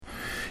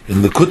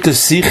In the Likutei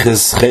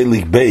Sichos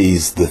Chelik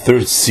Beis, the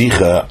third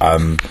Sicha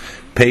on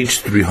page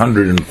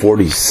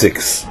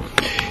 346.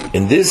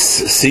 In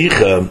this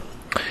Sicha,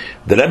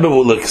 the Rebbe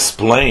will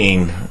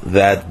explain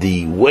that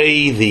the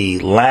way the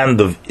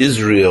land of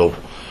Israel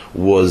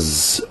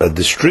was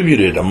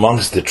distributed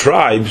amongst the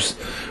tribes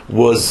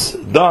was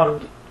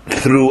done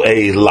through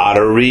a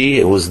lottery.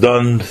 It was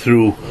done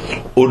through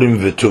Urim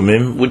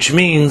V'Tumim, which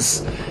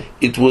means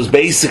it was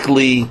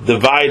basically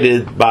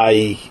divided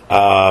by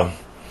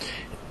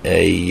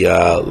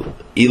a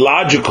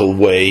illogical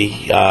way.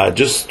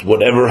 Just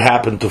whatever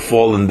happened to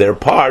fall in their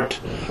part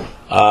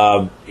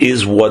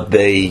is what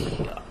they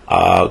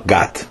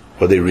got,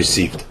 what they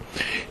received.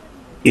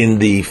 In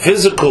the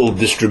physical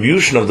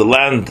distribution of the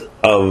land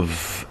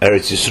of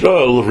Eretz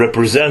Yisrael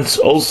represents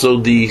also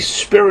the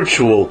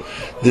spiritual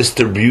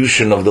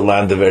distribution of the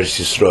land of Eretz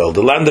Yisrael.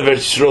 The land of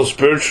Eretz Yisrael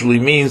spiritually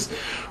means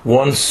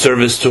one's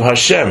service to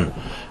Hashem.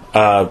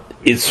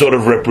 It sort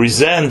of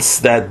represents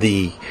that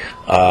the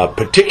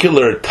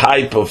particular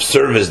type of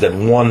service that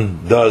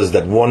one does,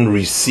 that one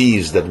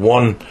receives, that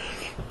one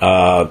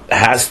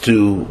has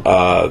to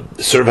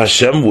serve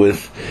Hashem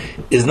with,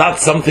 is not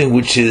something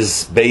which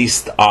is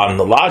based on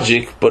the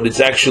logic, but it's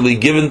actually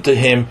given to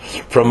him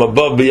from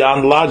above,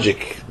 beyond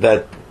logic,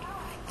 that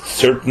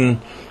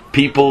certain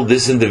people,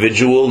 this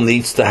individual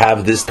needs to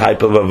have this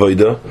type of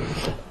avodah,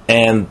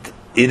 and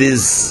it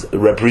is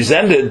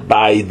represented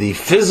by the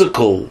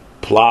physical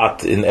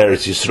plot in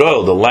Eretz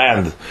Yisrael. The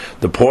land,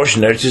 the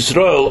portion Eretz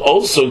Yisrael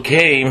also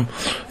came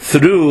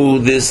through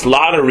this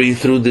lottery,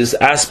 through this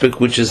aspect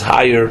which is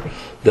higher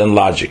than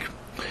logic.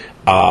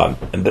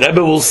 And the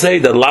Rebbe will say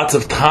that lots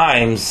of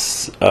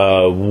times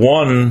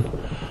one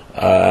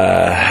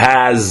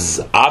has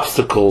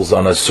obstacles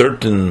on a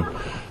certain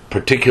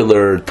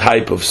particular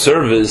type of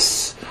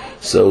service,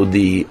 so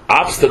the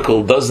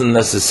obstacle doesn't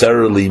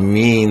necessarily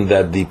mean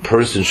that the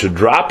person should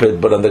drop it,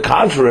 but on the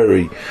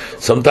contrary,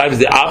 sometimes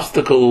the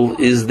obstacle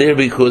is there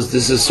because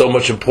this is so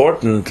much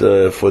important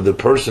for the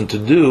person to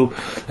do,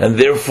 and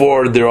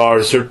therefore there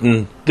are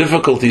certain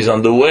difficulties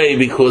on the way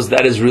because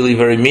that is really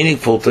very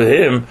meaningful to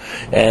him,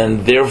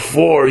 and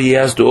therefore he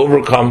has to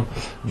overcome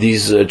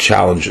these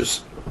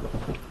challenges.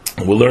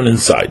 We'll learn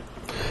inside.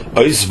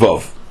 Ois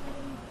Vav.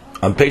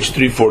 On page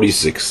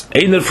 346,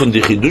 Einer von die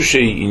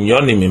Chidushei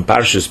Inyonim in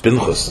Parshas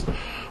Pinchas,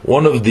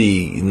 one of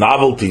the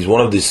novelties, one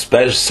of the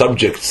special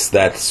subjects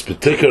that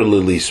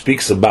particularly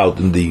speaks about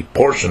in the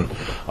portion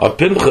of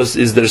Pinchas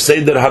is their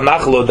Seder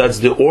Hanachlo. That's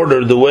the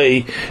order, the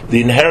way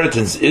the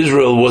inheritance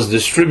Israel was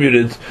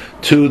distributed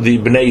to the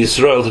Bnei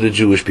Yisrael, to the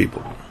Jewish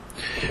people.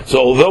 So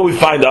although we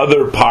find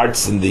other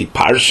parts in the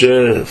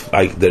Parsha,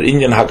 like the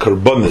Inyan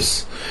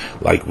HaKarbonis,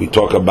 like we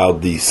talk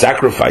about the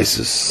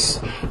sacrifices,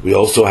 we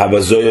also have a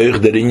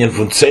Zoyoich, the Inyan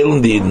von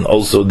Zelendin,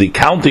 also the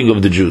counting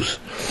of the Jews,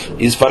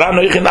 is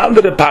Faranoich in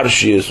andere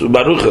Parshias,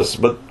 Ubaruchas,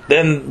 but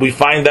then we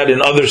find that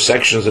in other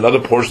sections, in other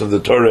portions of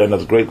the Torah, and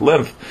at great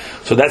length.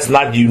 So that's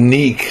not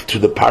unique to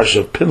the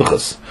Parsha of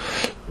Pinchas.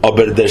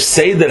 Aber der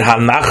Seder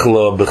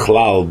Hanachla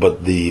Bechlal,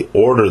 but the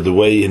order, the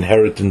way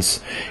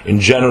inheritance in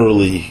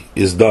generally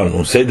is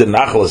done. Seder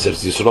Nachla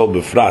Eretz Yisrael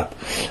Befrat,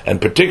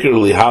 and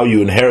particularly how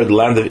you inherit the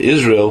land of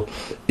Israel,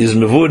 is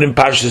Mevur in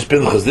Parshas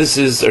Pinchas. This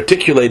is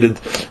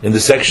articulated in the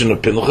section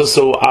of Pinchas.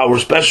 So our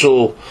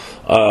special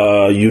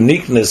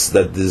uniqueness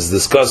that is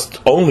discussed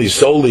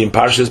solely in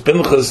Parshas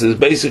Pinchas is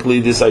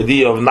basically this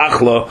idea of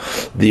Nachla,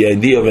 the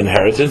idea of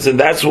inheritance, and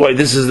that's why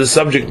this is the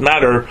subject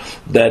matter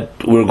that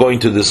we're going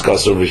to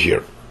discuss over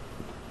here.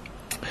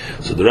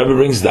 So the Rebbe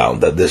brings down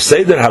that the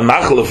Seder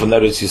HaNachla from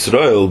Eretz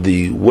Yisrael,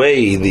 the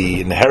way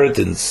the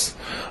inheritance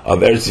of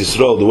Eretz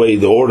Yisrael, the way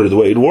the order, the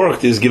way it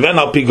worked, is given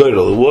al pi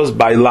goydel. It was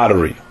by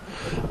lottery.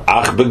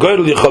 Ach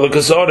begoydel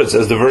yicholikas haaretz,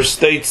 as the verse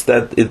states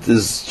that it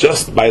is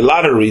just by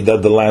lottery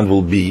that the land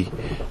will be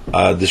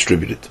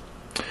distributed.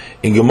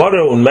 In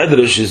Gemara and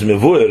Medrash is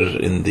mevuer,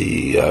 in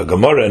the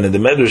Gemara and in the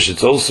Medrash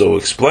it's also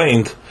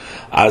explained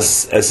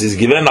as is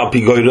given al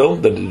pi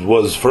goydel, that it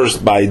was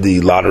first by the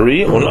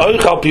lottery, and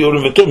oich al pi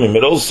Urim V'Tumim,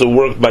 it also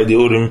worked by the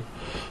Urim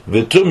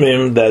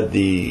V'Tumim that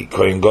the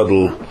Kohen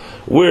Gadol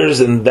wears,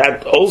 and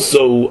that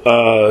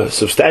also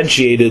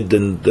substantiated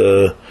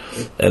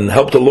and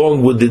helped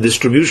along with the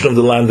distribution of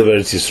the land of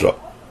Eretz Yisrael.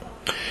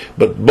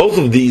 But both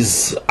of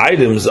these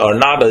items are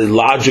not a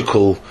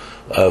logical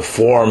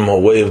form or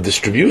way of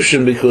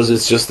distribution, because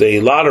it's just a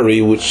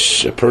lottery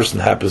which a person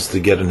happens to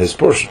get in his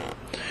portion.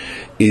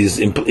 Is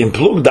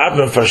implug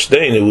datman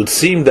verstehen, it would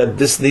seem that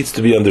this needs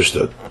to be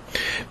understood.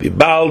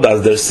 Bald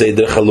as there say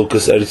the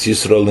Chalukas Eretz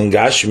Yisrael in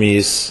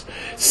Gashmis,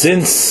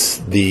 since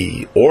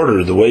the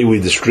order, the way we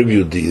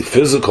distribute the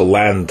physical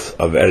land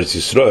of Eretz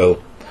Yisrael,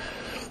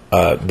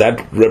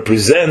 that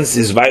represents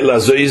is Vaila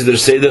Zois der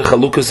Seder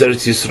Chalukas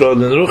Eretz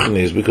Yisrael in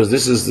Ruchnis, because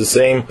this is the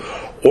same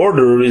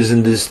order is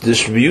in this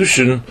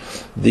distribution,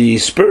 the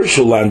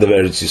spiritual land of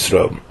Eretz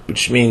Yisrael,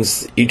 which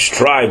means each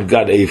tribe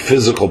got a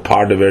physical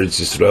part of Eretz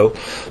Yisrael,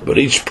 but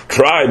each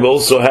tribe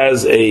also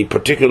has a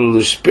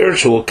particularly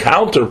spiritual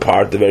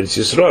counterpart of Eretz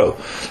Yisrael.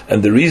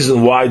 And the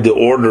reason why the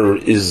order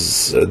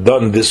is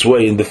done this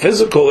way in the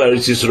physical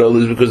Eretz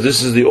Yisrael is because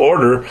this is the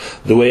order,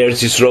 the way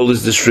Eretz Yisrael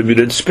is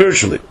distributed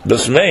spiritually.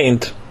 This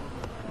meant,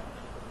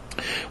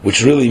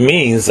 which really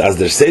means, as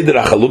there say the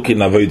Rachaluki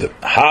Navoida,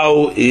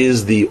 how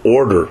is the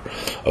order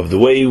of the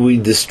way we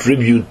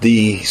distribute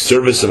the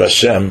service of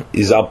Hashem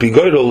is Al Pi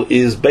Goydel,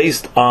 is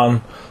based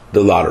on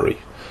the lottery,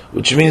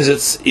 which means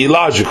it's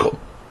illogical.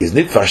 Is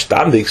nit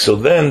verstandig, so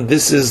then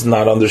this is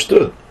not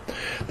understood.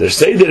 There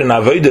say that in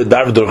Avoida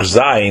Darv Durch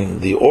Zayin,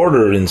 the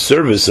order in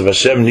service of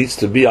Hashem needs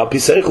to be Al Pi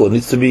Seichel, it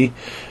needs to be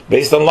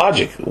based on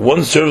logic.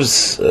 One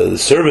service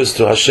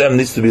to Hashem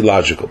needs to be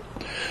logical.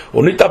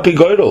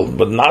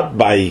 But not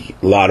by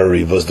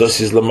lottery,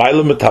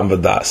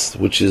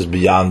 which is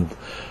beyond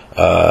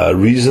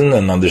reason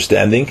and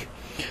understanding.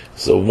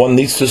 So one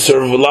needs to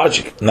serve with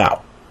logic.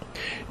 Now,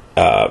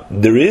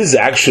 there is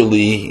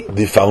actually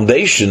the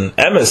foundation,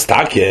 emes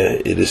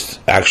takeh, it is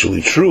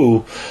actually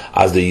true,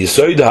 as the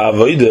Yisoid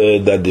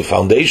HaAvodah, that the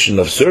foundation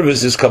of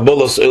service is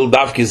Kabbalas Oil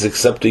Davki, is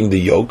accepting the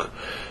yoke,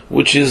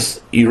 which is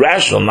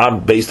irrational,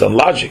 not based on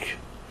logic.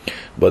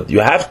 But you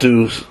have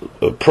to,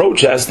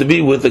 approach has to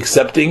be with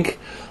accepting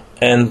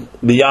and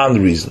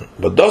beyond reason.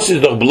 But this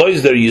is doch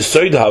blois der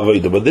Yisoid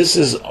HaAvodah, but this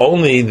is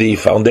only the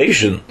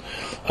foundation,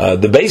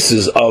 the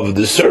basis of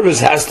the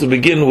service has to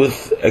begin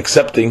with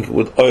accepting,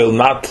 with oil,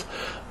 not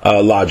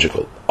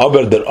logical.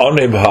 Aber der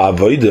Oneb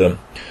HaAvodah,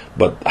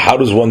 but how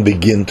does one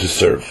begin to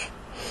serve?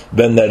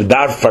 When one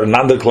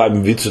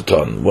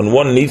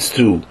needs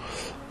to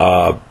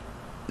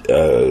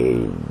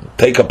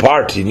take a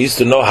part, he needs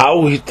to know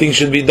how things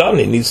should be done.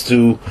 He needs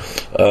to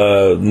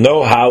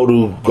know how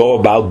to go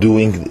about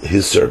doing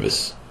his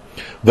service.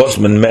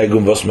 Vosman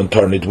megum, vosman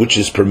tornit, which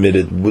is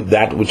permitted,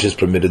 that which is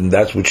permitted, and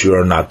that which you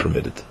are not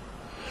permitted.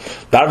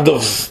 So then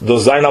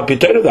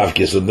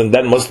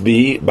that must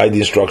be by the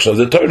instruction of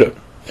the Torah.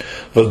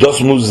 That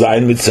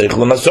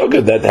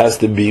has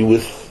to be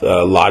with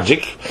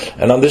logic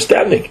and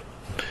understanding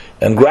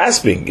and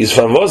grasping. Is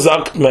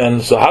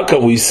man. So how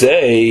can we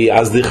say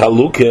as the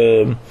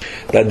Chalukah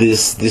that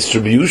this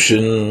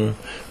distribution,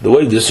 the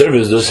way the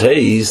service does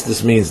haze,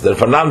 this means that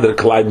Fernander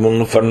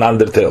Kleidmun,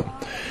 Fernander Tel.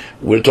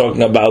 We're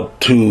talking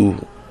about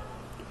to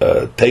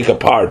take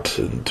apart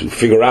and to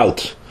figure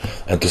out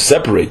and to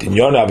separate in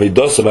Yonah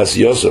Avidos of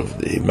Yosef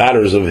the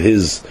matters of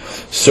his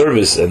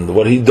service, and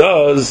what he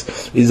does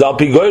is Al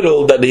Pi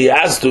Goydel, that he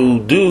has to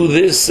do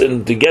this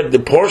and to get the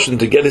portion,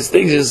 to get his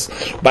things, is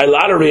by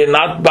lottery and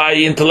not by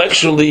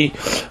intellectually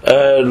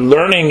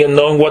learning and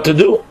knowing what to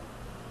do.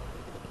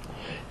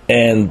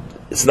 And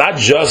it's not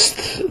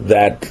just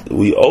that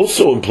we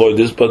also employ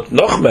this, but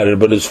noch mehr,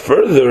 but it's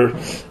further,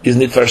 is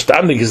nicht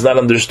verstandig, is not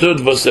understood,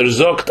 was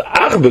sagt,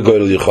 ach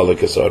begoydel yicholek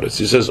esaretz.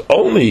 He says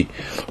only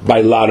by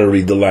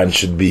lottery the land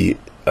should be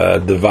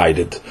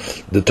divided.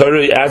 The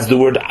Torah adds the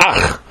word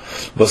ach,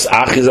 was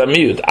ach is a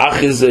miut.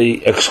 Ach is a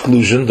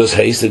exclusion, das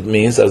heißt, it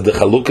means, as the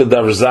chalukah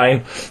davar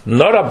zayin,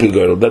 not a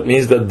begoydel. That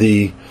means that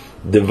the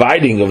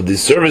dividing of the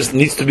service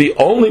needs to be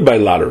only by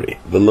lottery.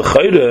 The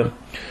lechaira,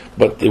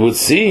 but it would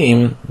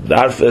seem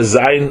that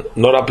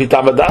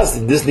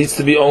this needs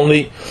to be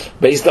only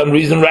based on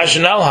reason,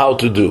 rationale, how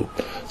to do.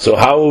 So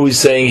how are we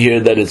saying here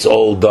that it's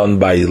all done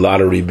by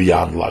lottery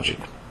beyond logic?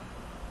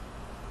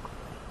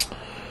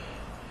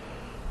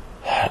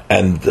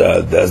 And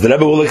as the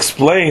Rebbe will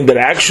explain, that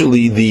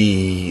actually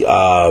the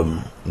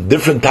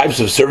different types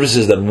of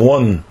services that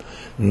one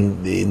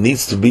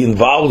needs to be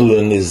involved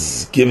in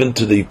is given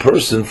to the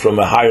person from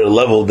a higher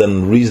level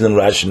than reason and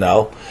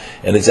rationale,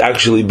 and it's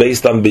actually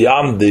based on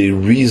beyond the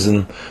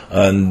reason,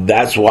 and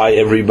that's why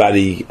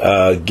everybody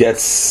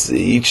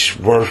each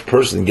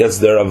person gets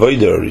their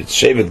avodah, each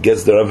shevet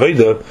gets their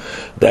avodah,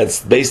 that's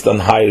based on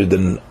higher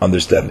than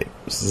understanding.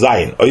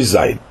 Zayin, oy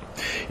zayin.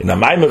 In a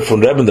Maimer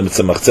from Rebbe the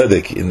Tzemach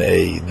Tzedek, in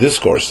a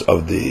discourse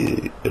of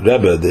the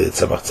Rebbe, the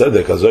Tzemach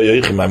Tzedek,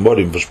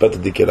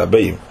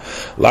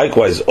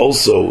 likewise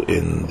also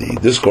in the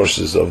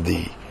discourses of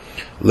the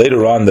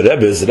later on the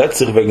Rebbe's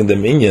Retzich wegen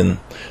dem Inyan.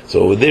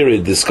 So over there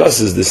it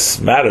discusses this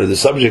matter, the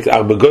subject,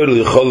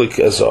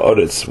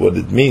 what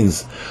it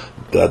means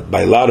that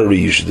by lottery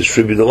you should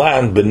distribute the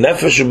land,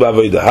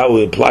 how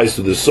it applies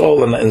to the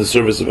soul and in the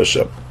service of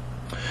Hashem.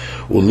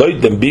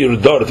 According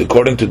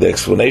to the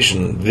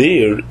explanation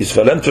there, is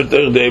so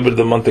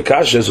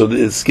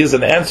it gives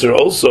an answer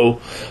also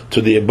to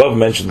the above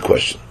mentioned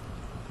question.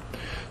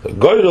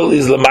 Goydel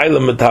is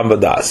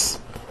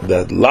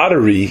that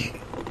lottery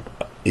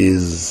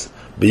is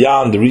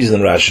beyond the reason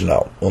and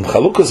rationale. And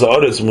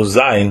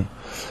the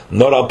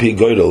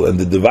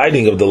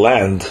dividing of the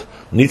land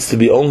needs to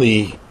be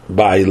only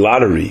by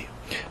lottery.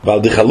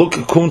 Because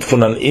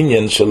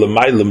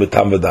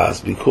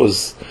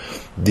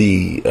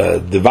the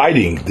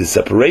dividing, the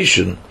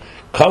separation,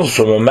 comes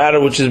from a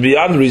matter which is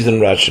beyond reason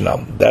and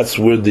rationale. That's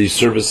where the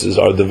services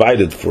are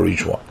divided for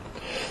each one.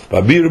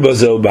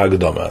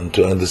 And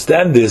to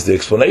understand this, the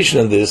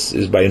explanation of this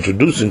is by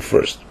introducing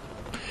first.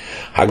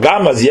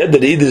 Although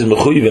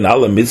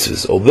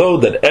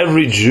that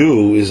every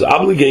Jew is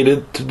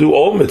obligated to do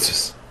all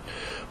mitzvahs.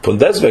 Von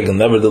deswegen,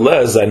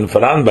 nevertheless, so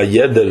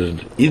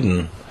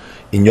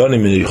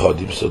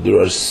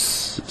there are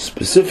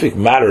specific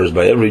matters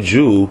by every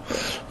Jew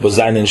which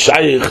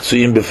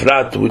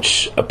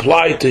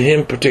apply to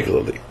him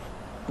particularly.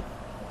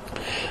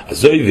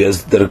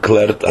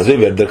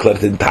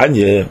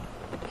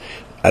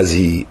 As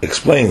he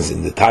explains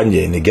in the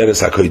Tanya, in the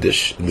Igeres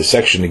HaKodesh, in the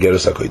section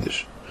Igeres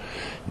HaKodesh,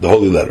 the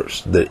holy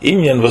letters, the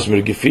inyan was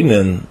mir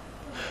gefinnen,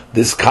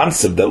 this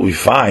concept that we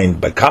find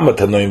by Kama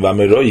Tanoim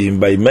v'Ameroim,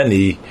 by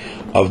many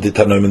of the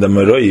Tanoim and the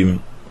Ameroim,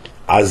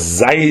 as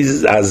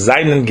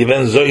seinen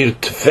given zohir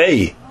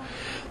tfei,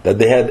 that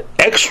they had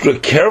extra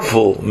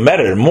careful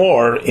matter,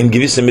 more in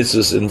gewisse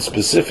mitzvahs, in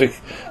specific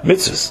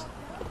mitzvahs.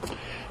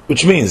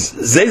 Which means,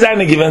 they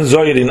seinen given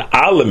zohir in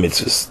alle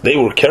mitzvahs, they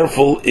were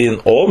careful in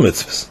all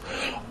mitzvahs.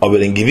 Aber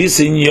in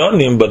gewisse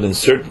inyonim, but in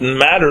certain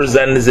matters,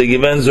 then they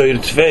given zohir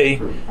tfei,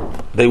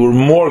 they were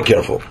more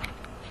careful.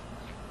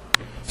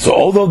 So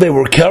although they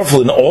were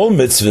careful in all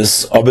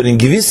mitzvahs, aber in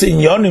gewisse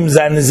inyonim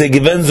seien sie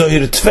given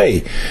zohir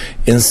tfei.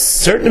 In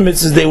certain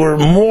mitzvahs they were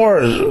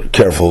more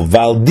careful.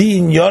 Weil die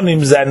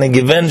inyonim seien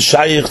given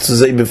shayich zu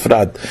sei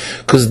befrat.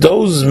 Because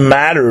those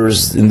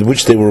matters in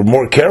which they were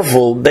more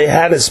careful, they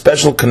had a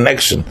special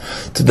connection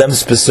to them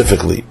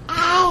specifically.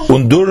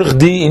 Und durch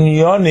die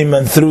inyonim,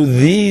 and through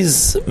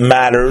these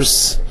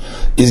matters,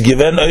 is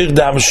given oich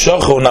da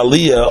hamshocha und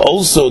aliyah,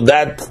 also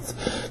that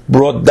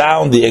brought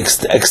down the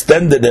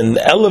extended and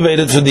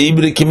elevated for the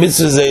Ibriki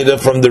mitzvah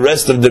from the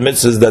rest of the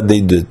mitzvahs that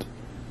they did.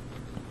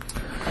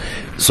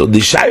 So the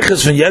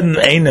shaykhs von jeden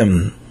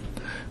einem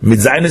mit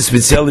seinen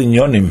speziellen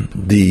yonim,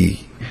 the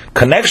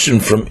connection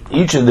from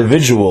each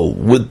individual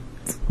with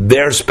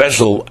their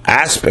special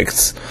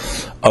aspects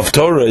of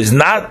Torah is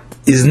not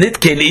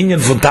kein inyan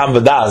von tam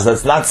v'das.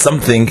 That's not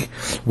something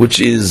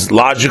which is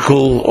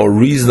logical or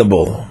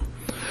reasonable.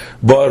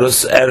 But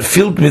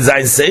filled mit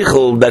sein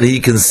Seichel, that he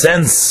can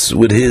sense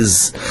with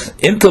his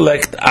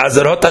intellect, as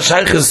a rota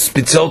shaykhs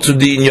spezial to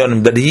the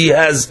inyonim, that he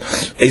has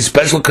a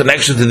special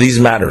connection to these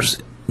matters.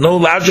 No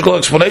logical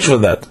explanation for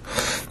that.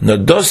 Now,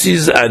 this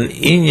is an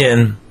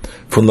inyan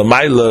from the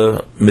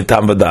Maila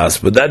mitam vadas,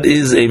 but that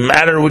is a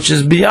matter which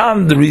is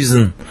beyond the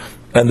reason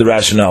and the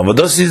rationale. But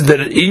this is the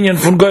inyan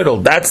from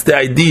Geudel. That's the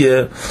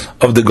idea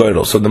of the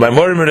Geudel. So the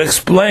Maimorim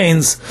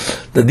explains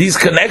that these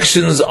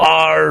connections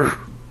are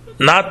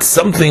not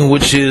something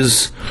which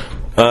is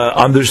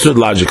understood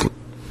logically.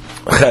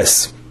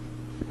 Ches.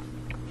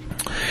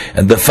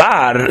 And the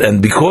far,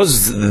 and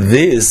because of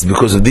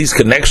these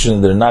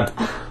connections, they're not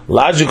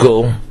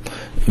logical.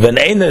 When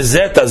einer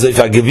zet, as if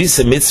a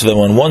gewisse mitzvah,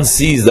 when one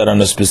sees that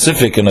on a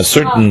specific and a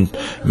certain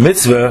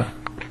mitzvah,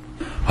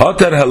 he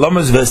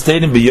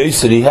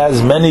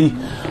has many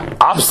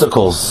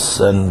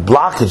obstacles and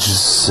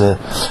blockages.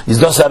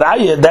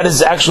 That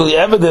is actually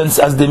evidence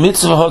as the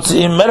mitzvah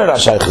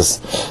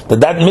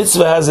that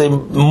mitzvah has a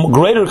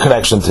greater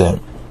connection to him.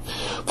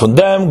 From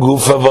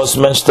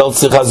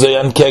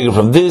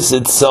this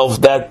itself,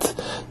 that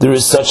there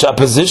is such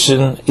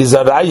opposition is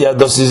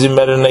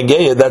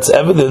that's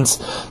evidence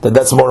that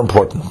that's more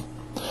important.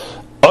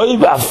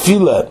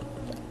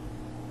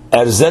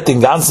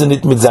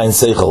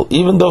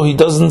 Even though he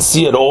doesn't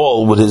see it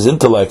all with his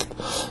intellect,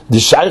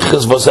 his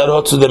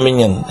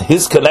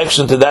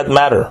connection to that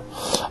matter.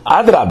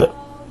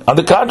 On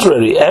the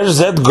contrary,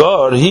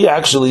 he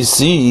actually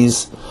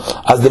sees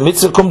as the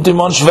mitzvah kommt ihm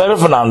an schwerer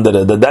von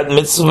anderen, that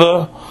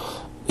mitzvah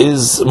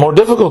is more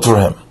difficult for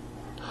him.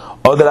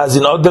 Or that as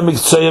in Odem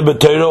Miktsaya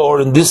b'Torah,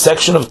 or in this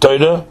section of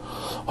Torah,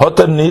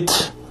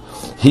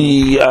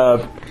 he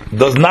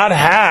does not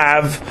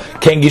have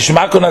ken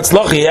gishmakon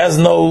atzloch, he has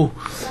no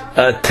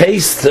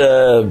taste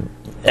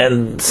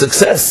and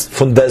success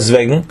from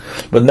deswegen,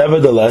 but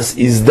nevertheless,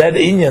 is that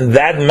inyan,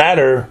 that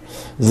matter,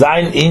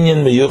 sein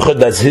inyan meyuchad,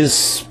 that's his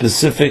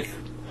specific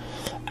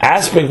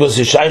aspect, was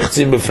his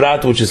shaychtzim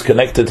befrat, which is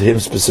connected to him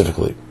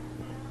specifically.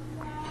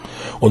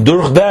 Und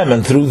durch them,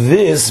 and through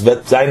this,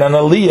 that sein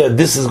analiyah,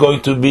 this is going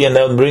to be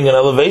and bring an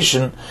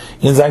elevation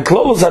in sein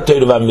klolos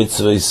ha-Torah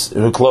mitzvahs,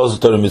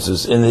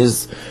 in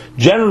his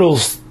general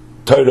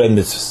Torah and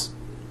mitzvahs.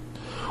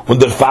 Und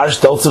der Fahr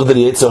stellt sich der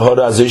Yetzer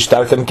Hara so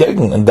stark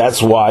entgegen, and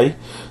that's why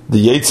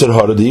the Yetzer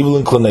Hara, the evil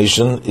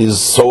inclination, is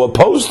so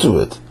opposed to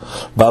it.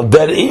 Weil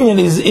der inyan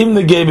is im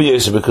negebe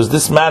Yosef, because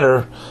this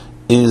matter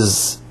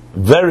is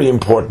very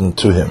important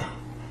to him.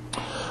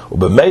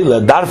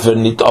 Ubemeila darfer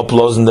nit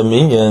oplosen dem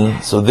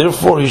inyan, so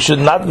therefore he should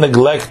not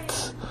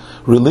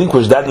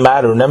relinquish that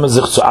matter, nemen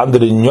sich zu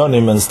anderen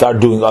inyonim, and start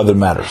doing other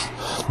matters.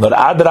 Nor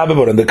adrabe,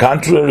 but on the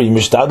contrary,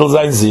 mishtadel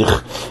sein sich,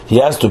 he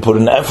has to put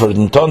an effort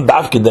and ton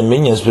davke dem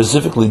inyan,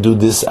 specifically do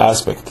this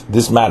aspect,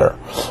 this matter.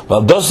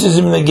 Well, das is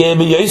im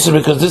negebe Yosef,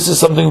 because this is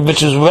something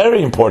which is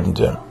very important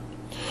to him.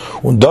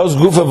 Und das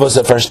Gufa was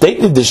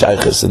versteht nicht die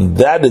Sheiches, and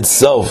that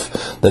itself,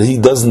 that he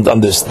doesn't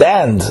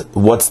understand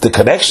what's the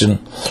connection,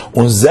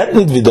 und zet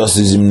nicht wie das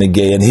ist ihm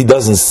negay, and he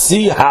doesn't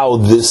see how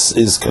this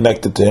is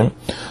connected to him,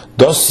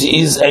 das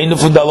ist eine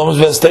von der Alomas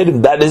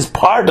Vestadim. That is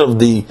part of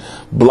the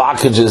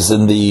blockages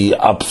and the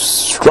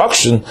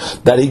obstruction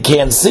that he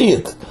can't see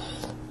it.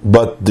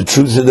 But the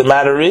truth of the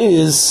matter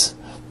is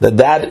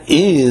that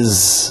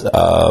is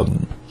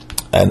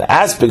an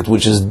aspect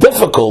which is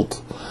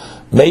difficult,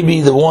 maybe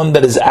the one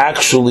that is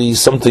actually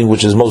something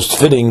which is most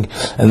fitting,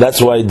 and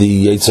that's why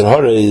the Yetzer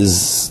Hara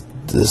is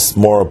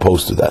more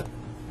opposed to that.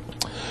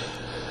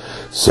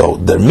 So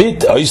damit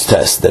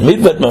test,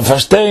 damit wird man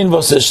verstehen,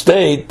 was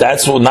steht.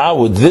 That's what, now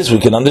with this we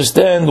can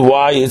understand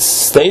why it's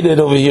stated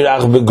over here.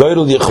 That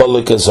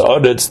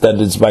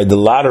it's by the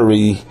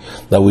lottery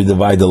that we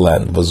divide the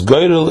land. Was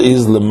goyrel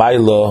is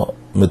lemaila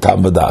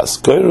mitam badas.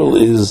 Goyrel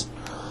is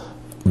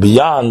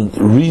beyond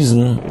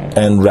reason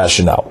and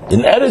rationale.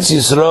 In Eretz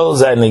Yisrael,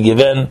 seine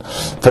given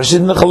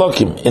verschiedene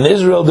chalokim. In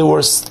Israel there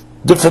were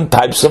different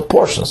types of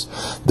portions.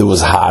 There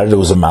was har, there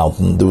was a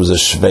mountain, there was a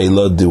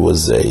shvela, there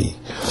was a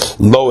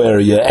low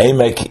area.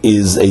 Emek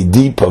is a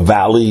deep, a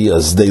valley,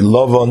 as they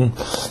love on.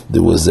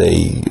 There was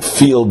a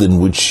field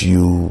in which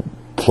you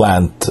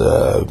plant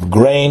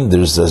grain.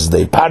 There's as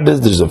they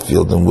pardes. There's a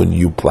field in which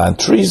you plant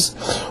trees.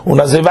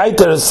 Und as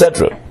weiter,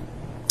 etc.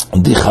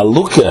 The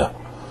chaluke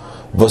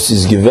was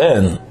is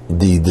given,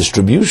 the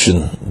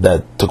distribution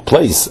that took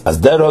place as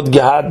derod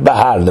gehad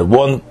bahar, that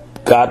one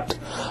got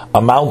a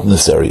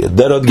mountainous area.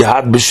 Derod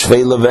gehad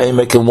b'shvela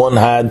ve'emek, and one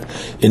had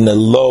in a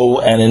low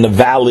and in a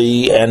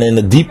valley and in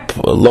a deep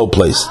low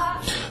place.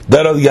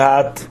 Derod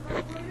gehad,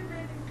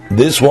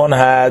 this one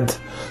had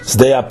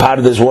Sdei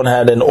apart. This one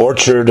had an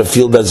orchard, a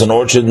field that's an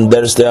orchard, and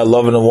there's Sdei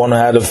Alovin, and one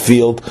had a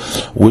field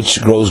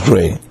which grows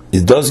grain.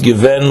 It does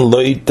given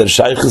loit der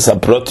shaychus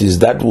aprotis.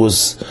 That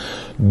was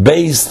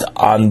based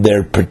on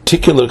their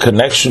particular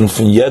connection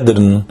from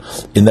Yedrin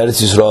in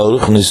Eretz Yisrael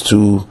Ruchnis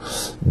to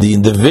the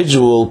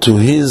individual, to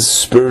his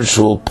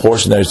spiritual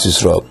portion of Eretz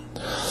Yisrael.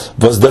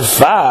 Was the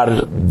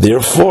far,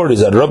 therefore,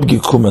 is a Rab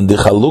Gikum and the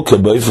Chaluka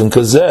Beifun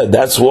Kazeh.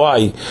 That's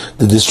why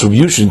the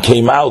distribution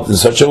came out in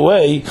such a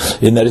way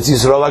in Eretz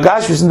Yisrael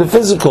Agashvis, in the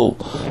physical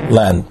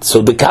land.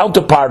 So the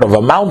counterpart of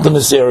a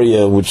mountainous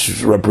area,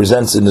 which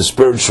represents in the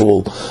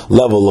spiritual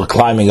level of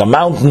climbing a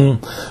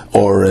mountain,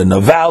 or in a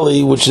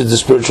valley, which is the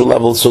spiritual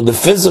level. So the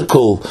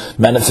physical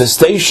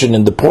manifestation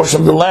in the portion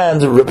of the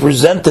land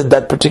represented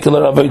that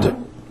particular Avodah.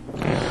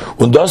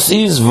 And this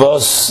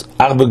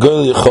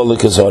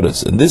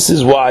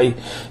is why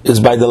it's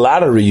by the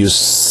lottery you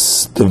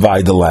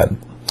divide the land.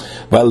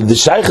 While the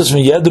shaychus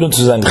from Yedrun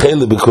to sein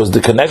chele, because the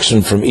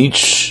connection from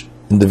each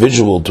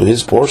individual to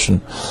his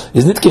portion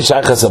is not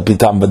shaychus al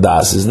pitam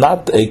badas, is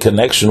not a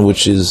connection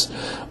which is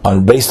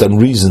based on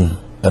reason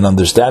and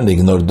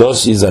understanding. Nor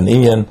dos is an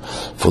inyan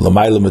for the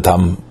ma'ila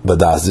mitam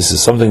badas. This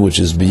is something which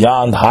is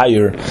beyond,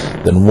 higher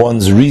than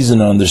one's reason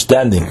and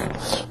understanding.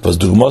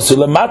 So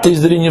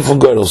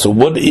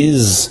what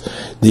is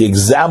the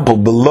example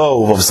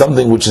below of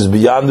something which is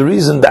beyond the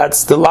reason?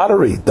 That's the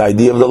lottery, the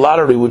idea of the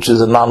lottery, which is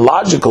a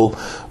non-logical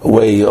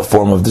way, a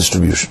form of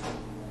distribution.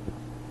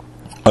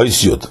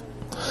 Since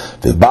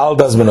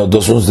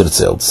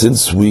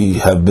we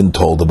have been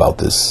told about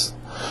this,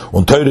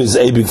 and Torah is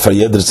ewig for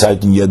jeder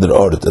Zeit und jeder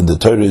Ort, and the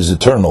Torah is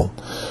eternal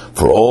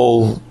for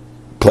all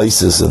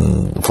places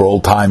and for all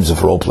times and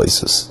for all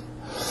places.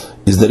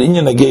 Is that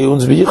inyan agei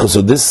uns b'yichud?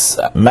 So this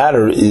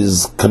matter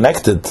is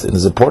connected and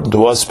is important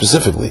to us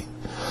specifically.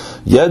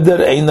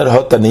 Jeder einer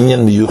hat an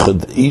inyan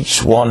b'yichud.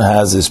 Each one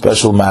has a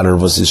special matter,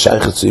 was is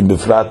shaykhet zu ihm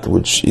befrat,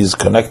 which is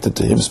connected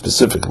to him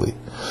specifically.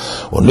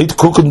 And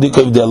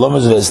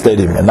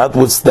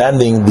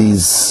notwithstanding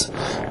these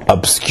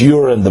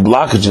obscure and the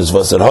blockages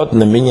was hot in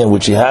the minyan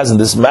which he has in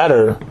this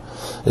matter,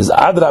 is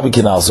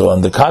adrabikin also,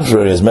 on the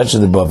contrary, as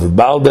mentioned above,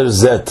 balder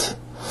zet,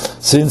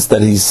 since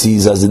that he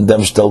sees as in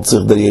dem stellt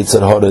sich der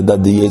Yetzer Hara,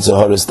 that the Yetzer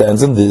Hara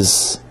stands in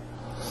this,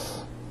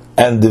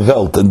 and the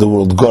Welt and the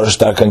world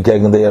gorstark and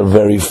kegen, they are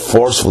very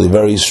forcefully,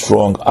 very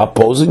strong,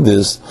 opposing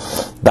this.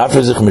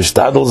 Dafür sich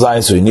mishtadel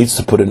sein, so he needs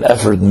to put an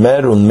effort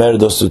mer und mer,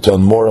 thus to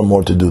turn more and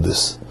more to do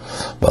this.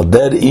 But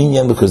that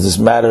inyan, because this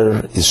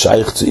matter is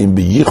shaykh to him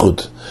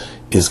biyichud,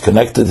 is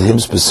connected to him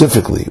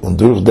specifically, und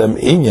durch dem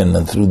inyan,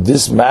 and through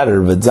this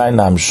matter,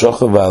 v'zaynam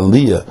shocha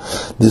v'aliyah,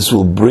 this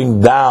will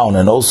bring down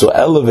and also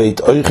elevate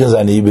oichin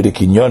zayne ibere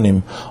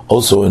kinyonim,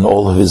 also in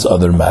all of his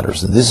other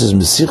matters. And this is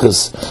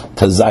Mesichas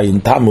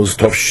Tazayin Tammuz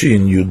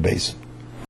Tafshin Yud Beis.